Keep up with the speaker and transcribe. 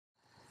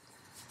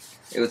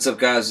Hey, what's up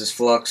guys, it's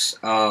Flux.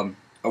 I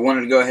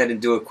wanted to go ahead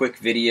and do a quick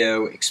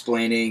video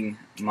explaining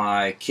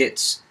my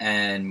kits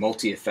and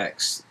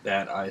multi-effects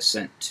that I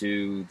sent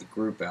to the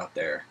group out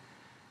there.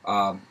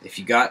 If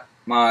you got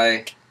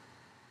my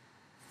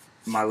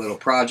little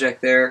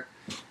project there,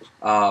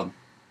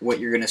 what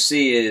you're going to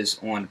see is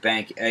on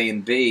bank A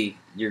and B,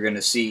 you're going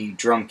to see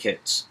drum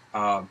kits.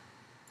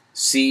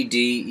 C,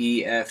 D,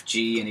 E, F,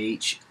 G, and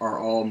H are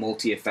all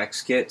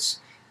multi-effects kits,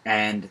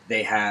 and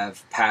they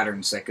have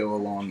patterns that go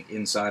along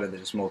inside of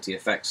those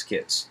multi-effects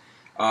kits.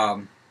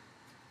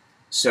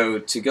 So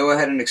to go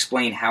ahead and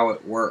explain how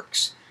it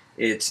works,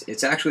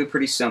 it's actually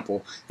pretty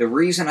simple. The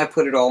reason I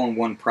put it all in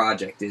one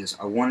project is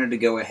I wanted to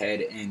go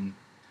ahead and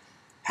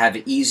have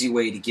an easy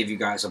way to give you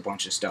guys a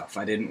bunch of stuff.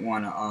 I didn't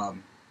want to...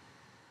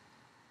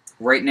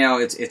 right now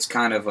it's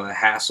kind of a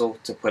hassle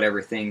to put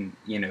everything,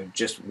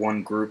 just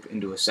one group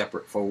into a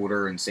separate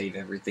folder and save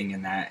everything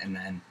in that and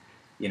then,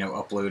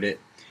 upload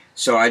it.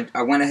 So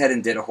I went ahead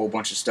and did a whole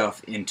bunch of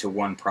stuff into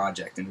one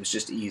project, and it was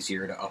just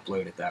easier to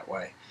upload it that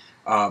way.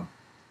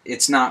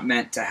 It's not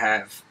meant to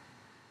have,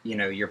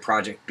 your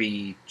project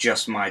be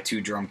just my 2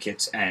 drum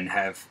kits and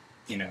have,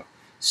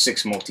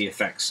 6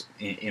 multi-effects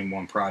in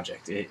one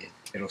project.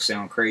 It'll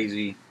sound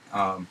crazy.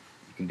 You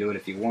can do it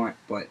if you want,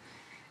 but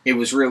it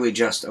was really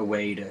just a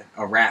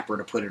wrapper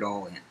to put it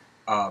all in.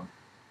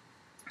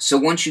 So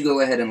once you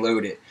go ahead and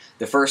load it,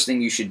 the first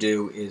thing you should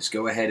do is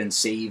go ahead and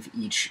save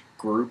each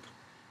group.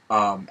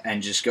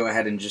 And just go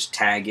ahead and just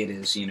tag it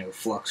as,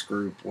 Flux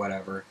group,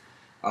 whatever.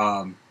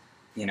 I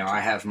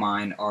have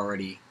mine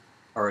already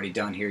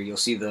done here. You'll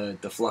see the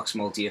Flux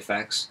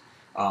multi-effects,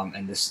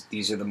 and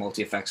these are the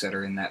multi-effects that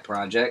are in that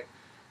project.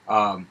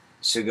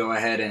 So go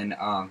ahead and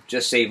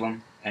just save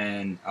them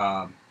and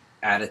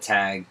add a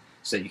tag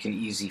so that you can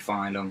easily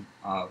find them.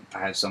 I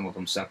have some of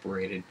them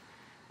separated.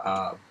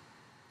 That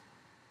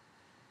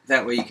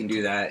way you can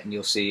do that, and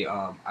you'll see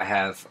I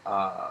have...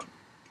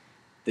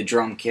 the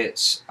drum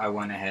kits, I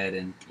went ahead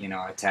and,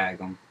 I tag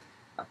them.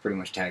 I pretty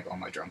much tag all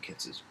my drum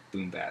kits as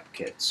boom bap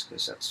kits,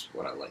 because that's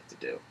what I like to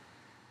do.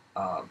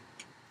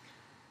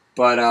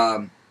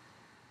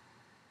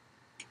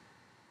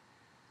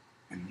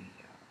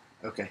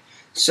 Okay,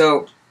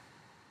 so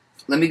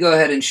let me go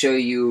ahead and show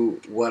you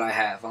what I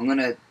have. I'm going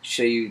to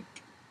show you,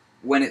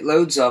 when it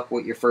loads up,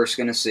 what you're first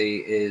going to see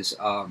is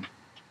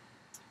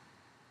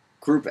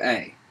Group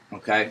A,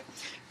 okay?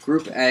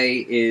 Group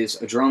A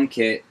is a drum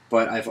kit,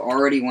 but I've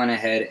already went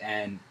ahead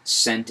and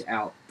sent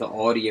out the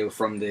audio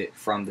from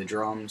the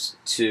drums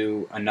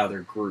to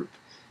another group.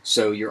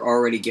 So you're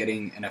already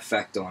getting an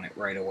effect on it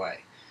right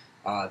away.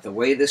 The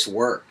way this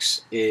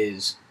works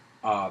is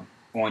on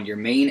your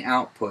main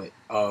output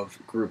of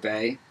Group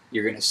A,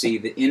 you're going to see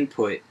the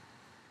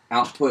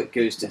output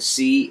goes to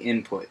C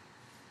input,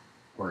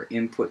 or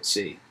input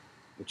C,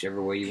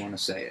 whichever way you want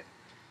to say it.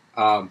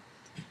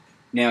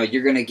 Now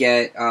you're going to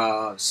get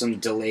some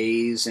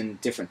delays and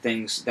different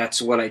things.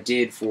 That's what I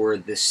did for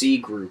the C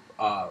group,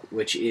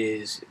 which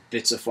is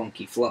Bits of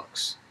Funky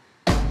Flux.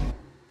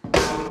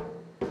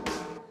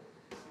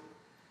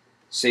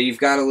 So you've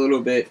got a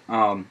little bit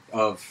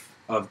of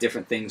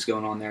different things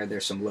going on there.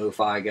 There's some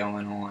lo-fi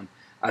going on.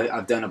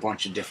 I've done a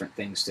bunch of different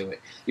things to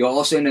it. You'll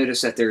also notice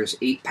that there's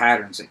 8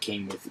 patterns that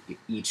came with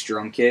each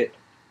drum kit.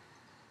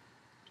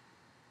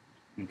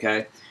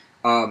 Okay,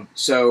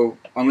 so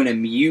I'm going to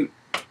mute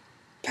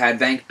pad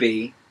bank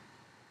B,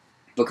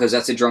 because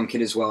that's a drum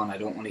kit as well and I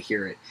don't want to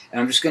hear it.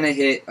 And I'm just going to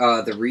hit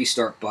the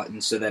restart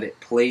button so that it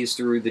plays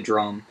through the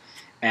drum,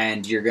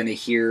 and you're going to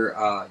hear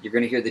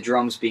the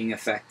drums being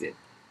affected.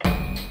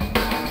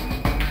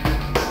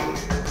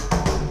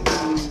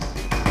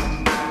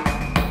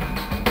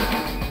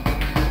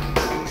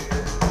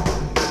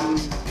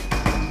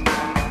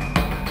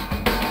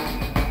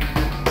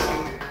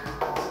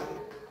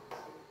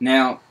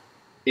 Now,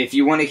 if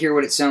you want to hear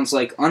what it sounds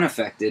like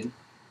unaffected,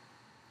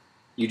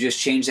 you just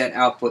change that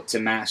output to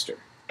master.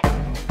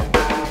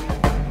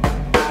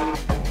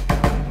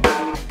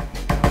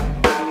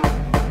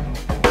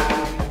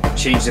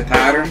 Change the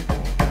pattern.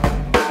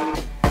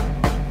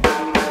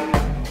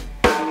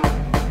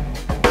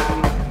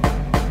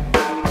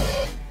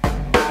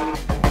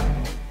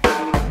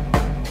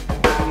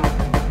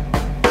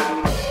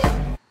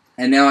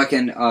 And now I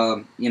can,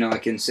 I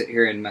can sit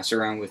here and mess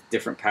around with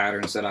different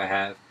patterns that I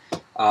have.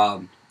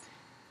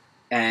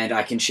 And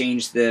I can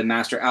change the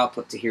master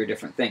output to hear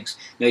different things.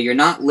 Now, you're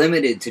not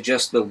limited to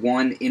just the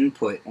one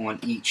input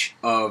on each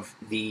of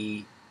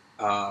the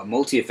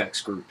multi-effects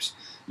groups.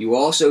 You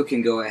also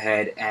can go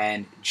ahead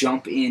and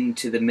jump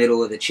into the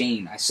middle of the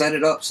chain. I set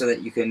it up so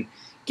that you can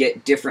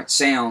get different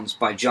sounds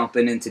by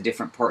jumping into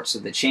different parts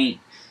of the chain.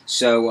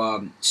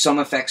 So some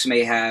effects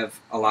may have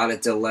a lot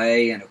of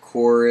delay and a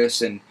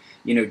chorus and,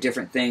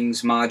 different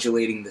things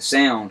modulating the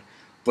sound.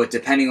 But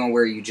depending on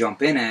where you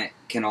jump in at,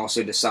 can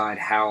also decide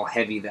how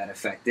heavy that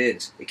effect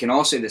is. It can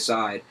also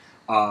decide,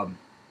 what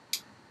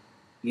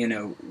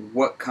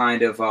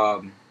kind of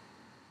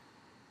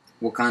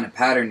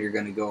pattern you're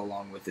going to go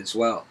along with as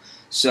well.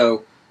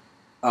 So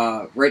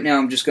Right now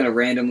I'm just going to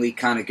randomly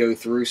kind of go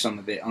through some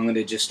of it. I'm going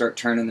to just start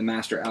turning the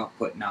master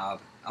output knob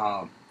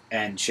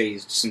and show you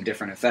some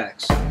different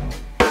effects.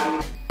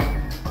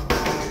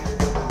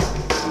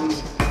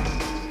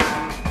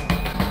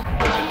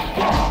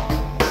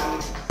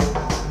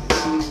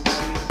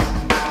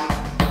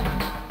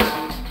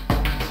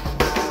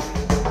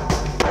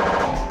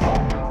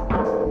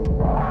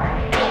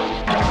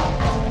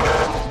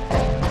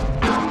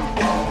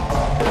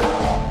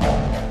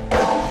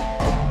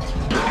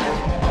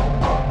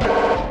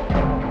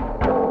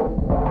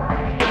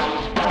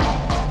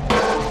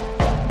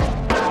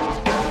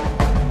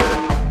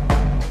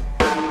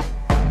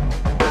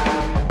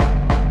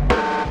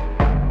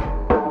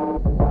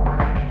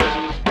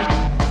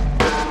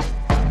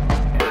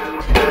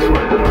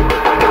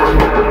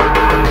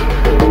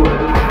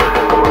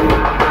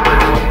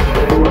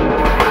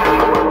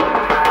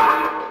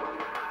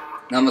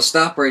 Now I'm going to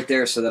stop right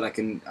there so that I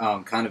can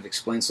kind of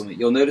explain something.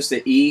 You'll notice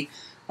that E,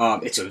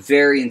 it's a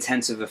very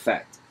intensive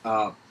effect,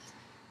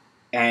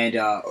 and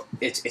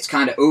it's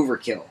kind of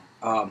overkill.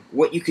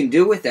 What you can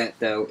do with that,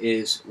 though,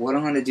 is what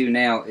I'm going to do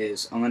now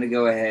is I'm going to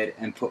go ahead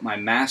and put my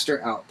master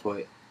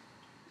output,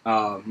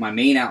 my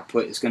main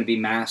output is going to be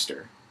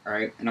master, all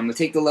right? And I'm going to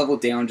take the level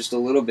down just a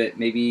little bit,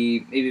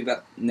 maybe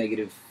about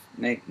negative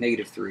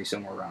 3,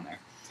 somewhere around there.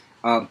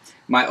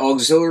 My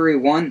auxiliary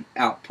 1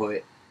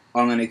 output,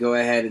 I'm going to go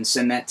ahead and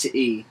send that to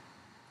E,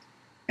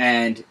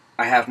 and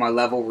I have my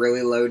level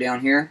really low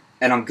down here,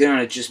 and I'm going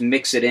to just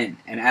mix it in.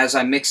 And as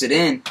I mix it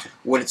in,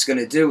 what it's going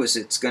to do is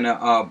it's going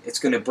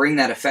to bring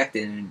that effect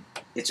in, and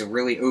it's a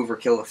really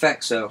overkill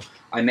effect, so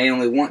I may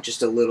only want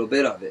just a little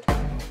bit of it.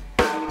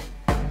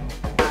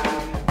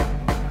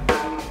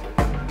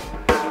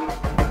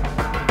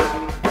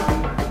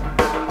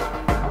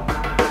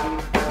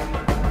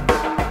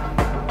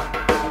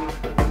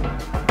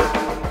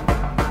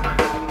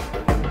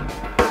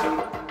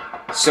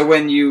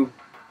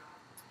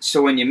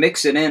 So when you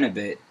mix it in a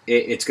bit,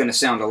 it's going to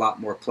sound a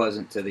lot more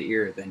pleasant to the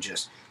ear than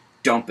just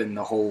dumping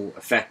the whole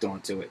effect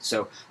onto it.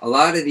 So a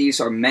lot of these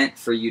are meant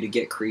for you to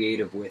get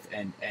creative with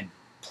and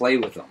play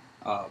with them.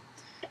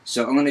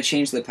 So I'm going to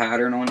change the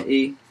pattern on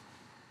E.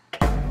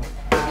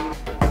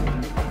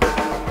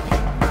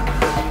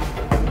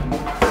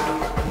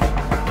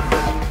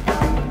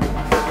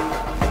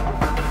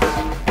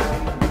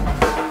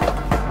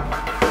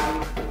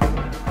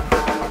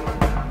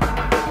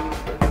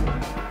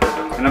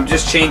 And I'm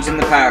just changing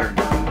the pattern.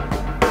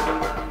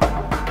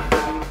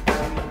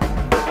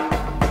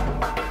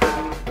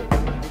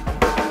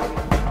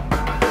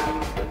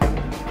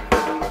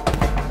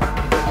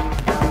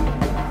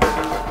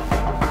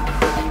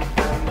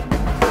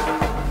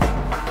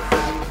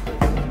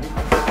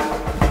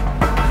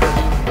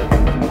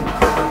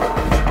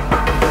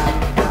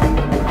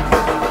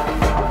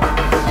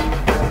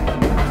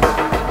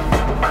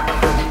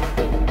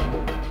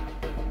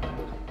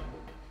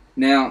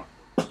 Now,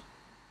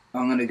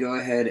 I'm going to go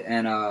ahead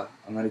and I'm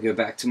going to go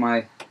back to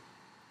I'm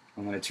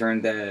going to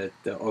turn the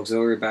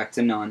auxiliary back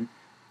to none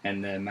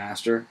and the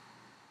master.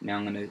 Now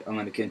I'm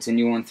going to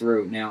continue on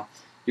through. Now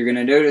you're going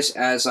to notice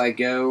as I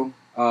go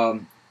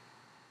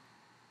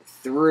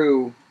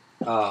through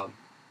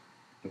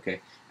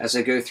as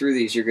I go through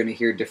these, you're going to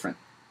hear different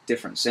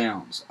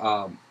sounds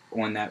on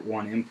that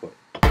one input.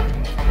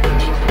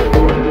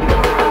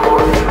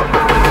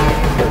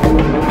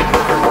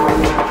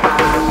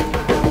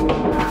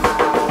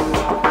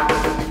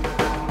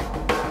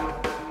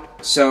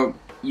 So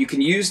you can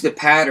use the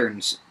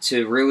patterns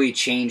to really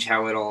change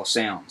how it all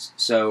sounds.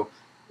 So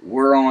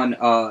we're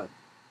on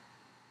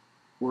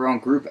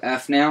group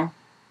F now,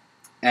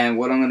 and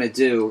what I'm going to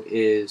do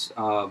is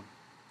there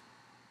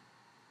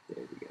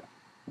we go.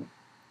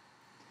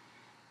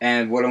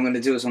 And what I'm going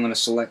to do is I'm going to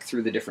select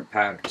through the different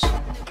patterns.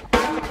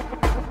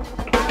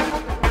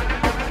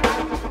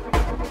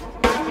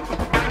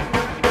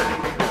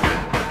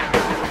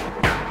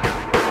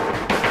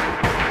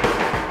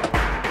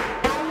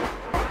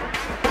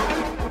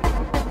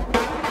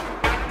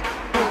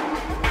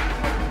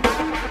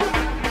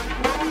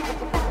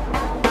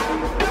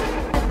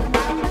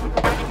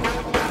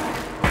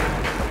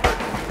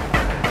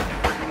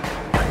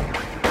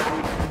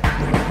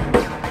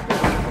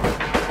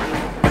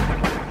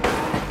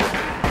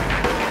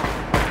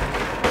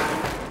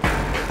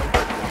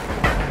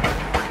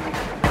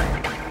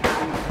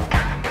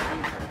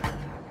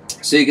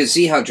 So you can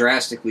see how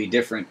drastically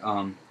different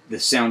the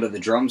sound of the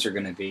drums are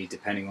going to be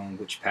depending on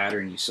which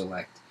pattern you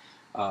select.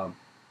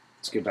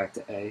 Let's go back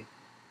to A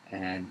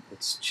and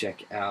let's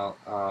check out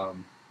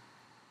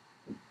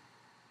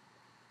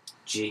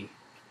G.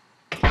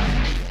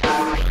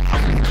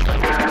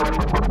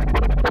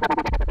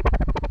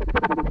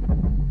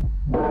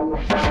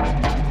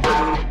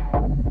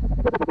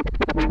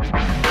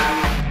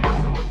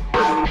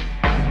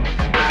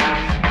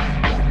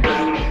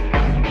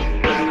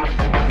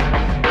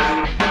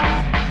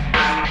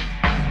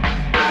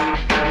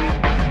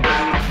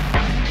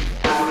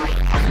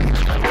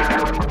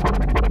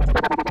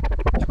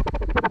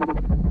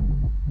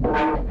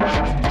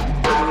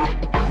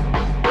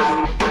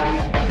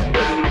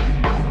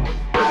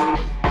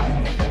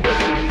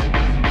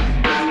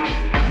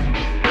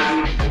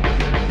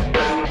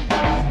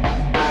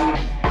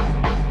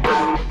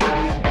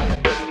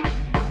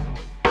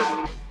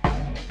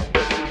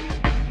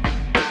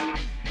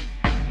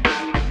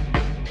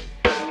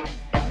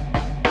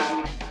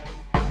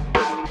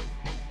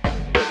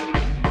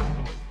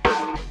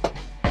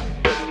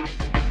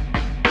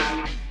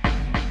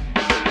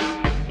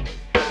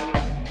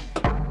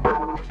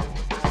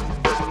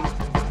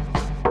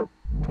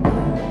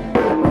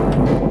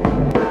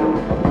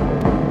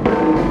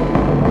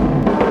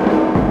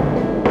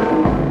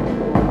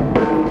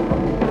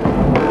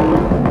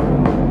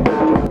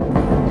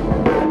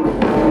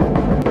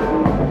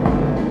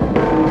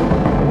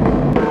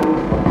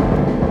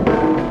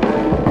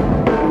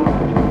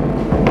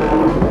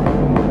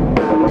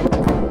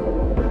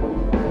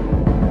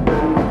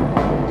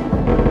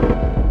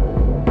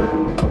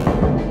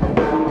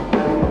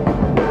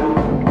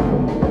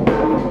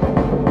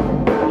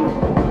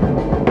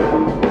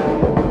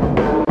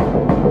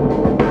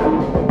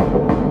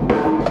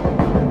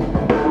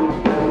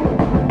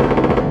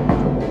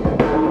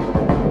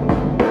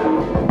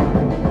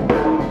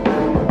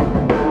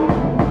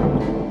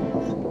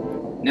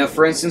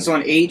 For instance,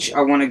 on H,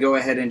 I want to go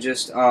ahead and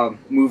just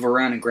move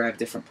around and grab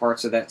different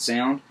parts of that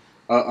sound,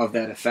 of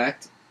that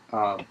effect.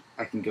 I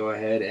can go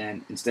ahead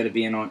and, instead of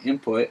being on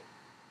input,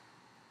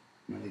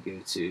 I'm going to go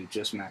to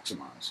just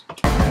maximize.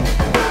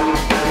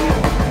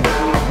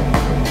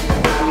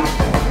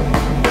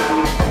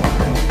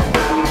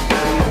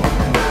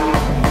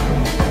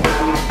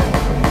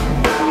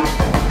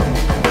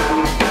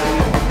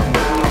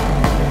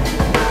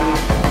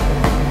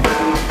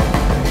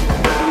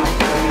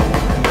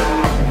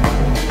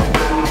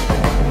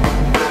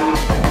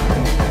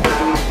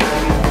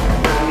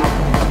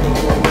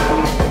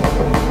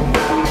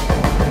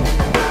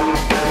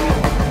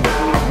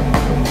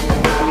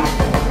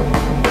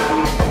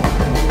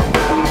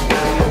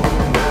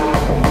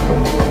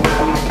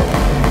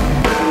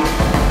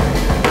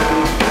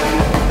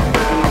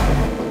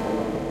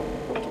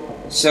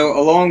 So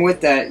along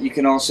with that, you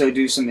can also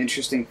do some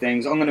interesting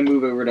things. I'm going to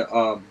move over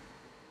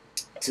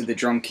to the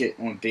drum kit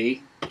on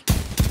B.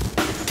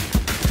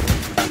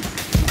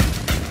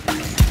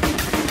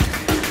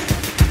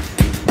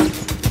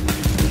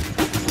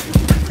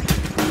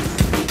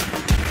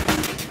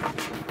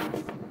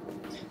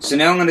 So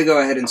now I'm going to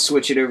go ahead and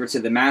switch it over to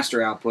the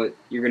master output.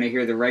 You're going to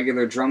hear the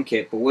regular drum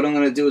kit, but what I'm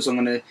going to do is I'm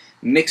going to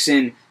mix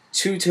in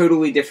two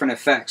totally different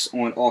effects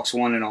on aux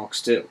 1 and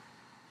aux 2.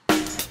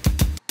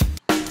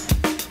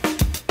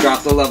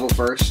 Drop the level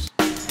first.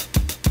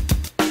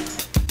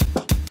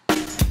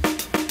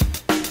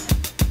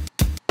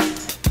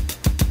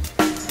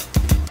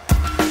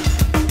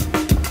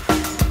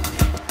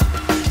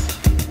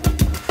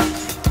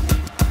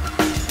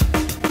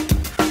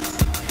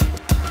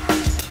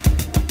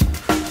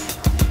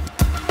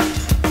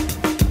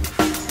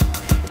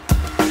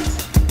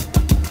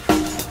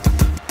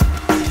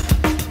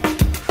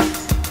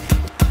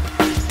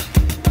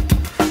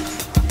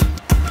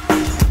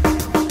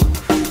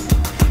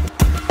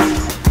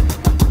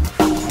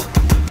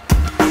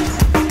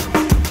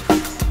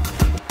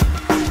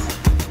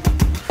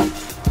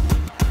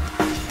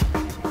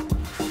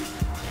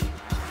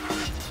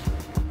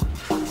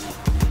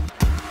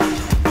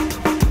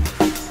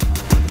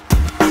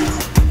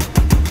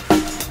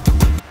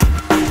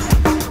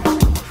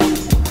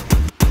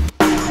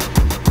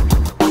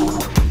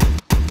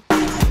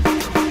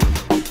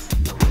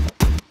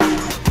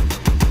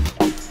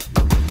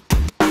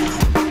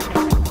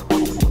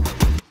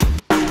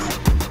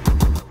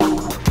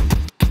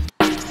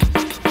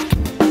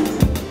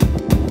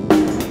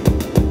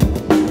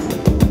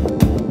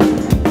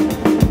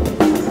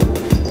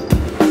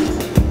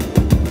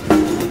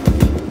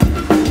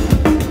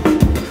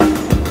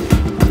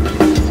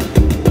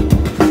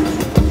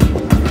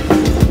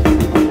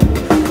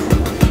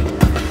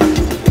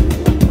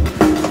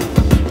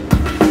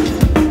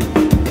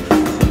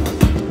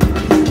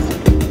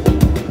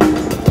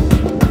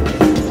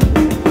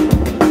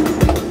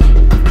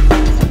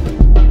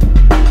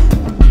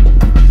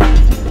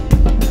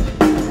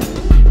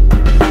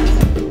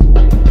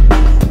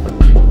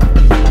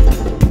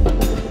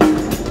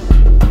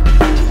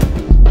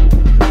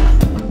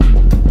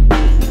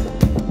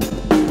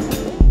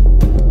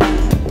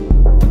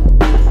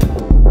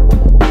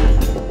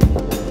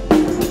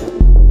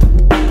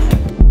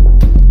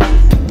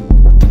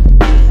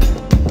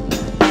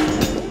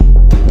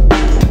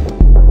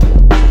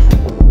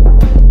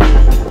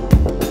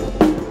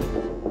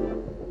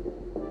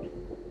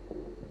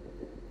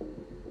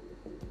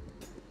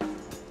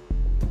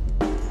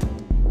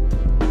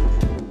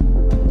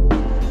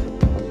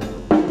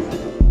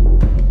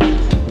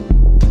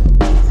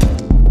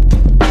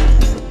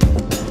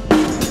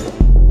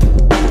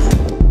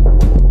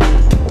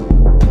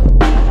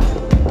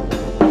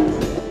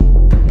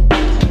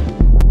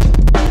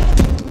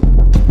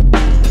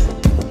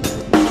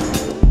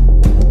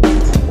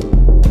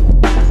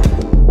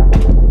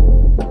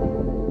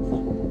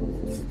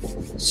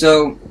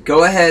 So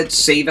go ahead,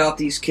 save out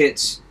these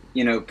kits.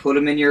 You know, put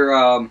them in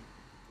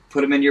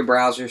your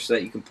browser so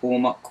that you can pull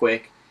them up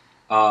quick.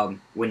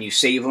 When you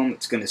save them,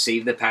 it's going to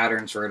save the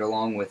patterns right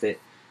along with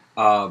it.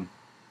 You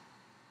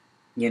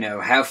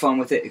know, have fun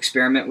with it,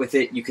 experiment with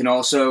it. You can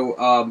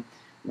also,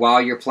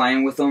 while you're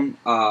playing with them,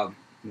 let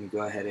me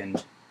go ahead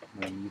and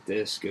mute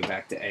this. Go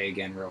back to A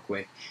again real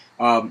quick.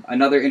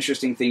 Another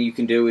interesting thing you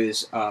can do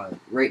is,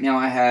 right now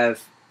I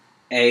have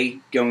A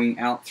going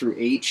out through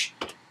H.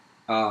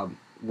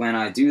 When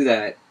I do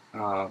that,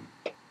 I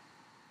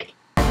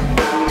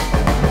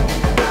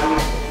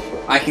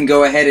can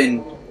go ahead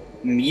and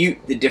mute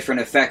the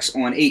different effects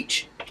on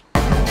H.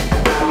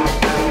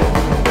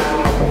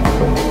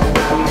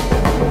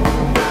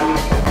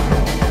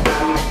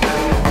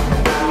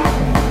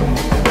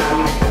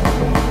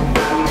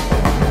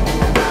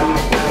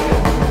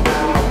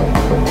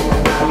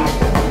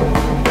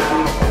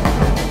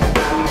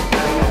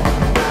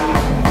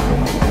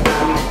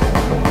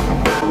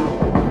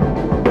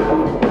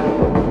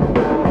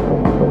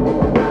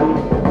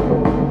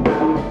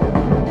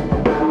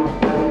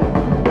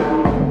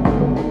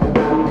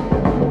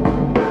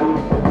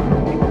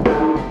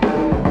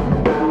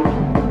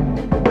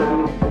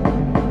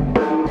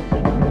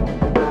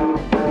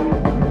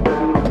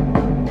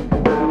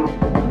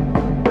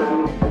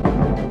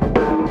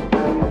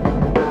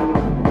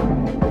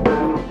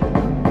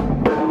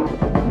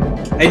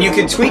 And you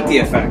can tweak the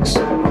effects.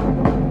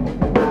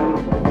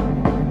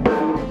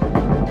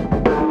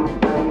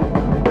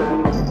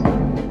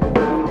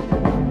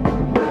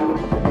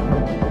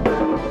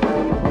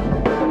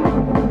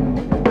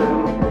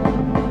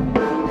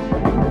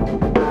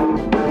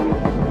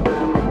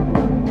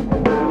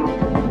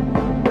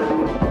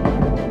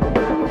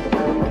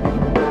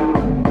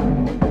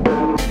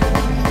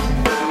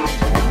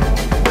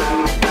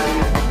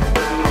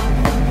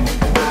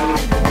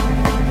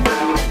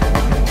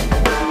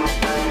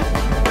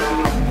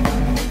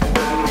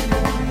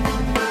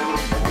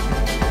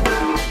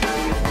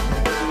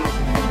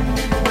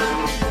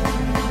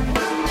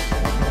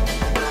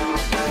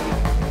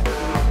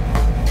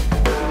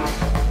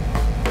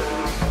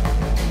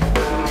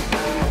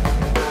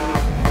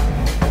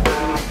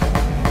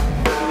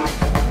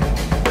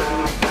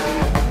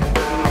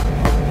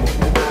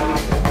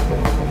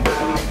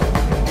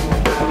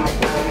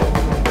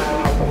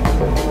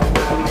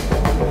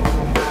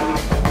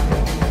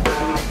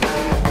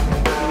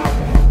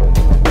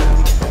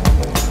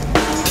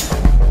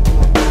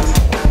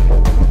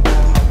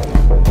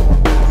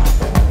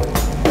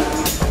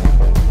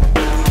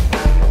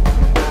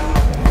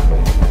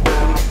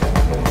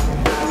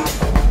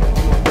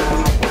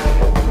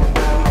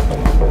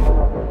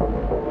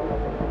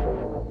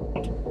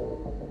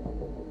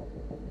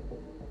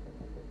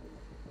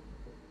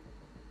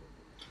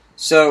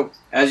 So,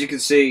 as you can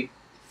see,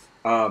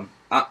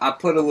 I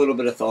put a little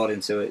bit of thought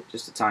into it,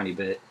 just a tiny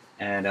bit,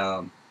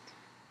 and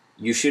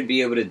you should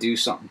be able to do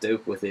something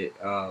dope with it.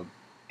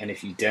 And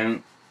if you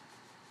don't,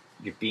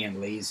 you're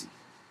being lazy.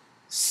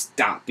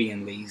 Stop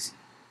being lazy.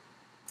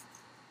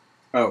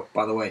 Oh,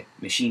 by the way,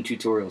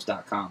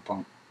 machinetutorials.com,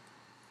 punk.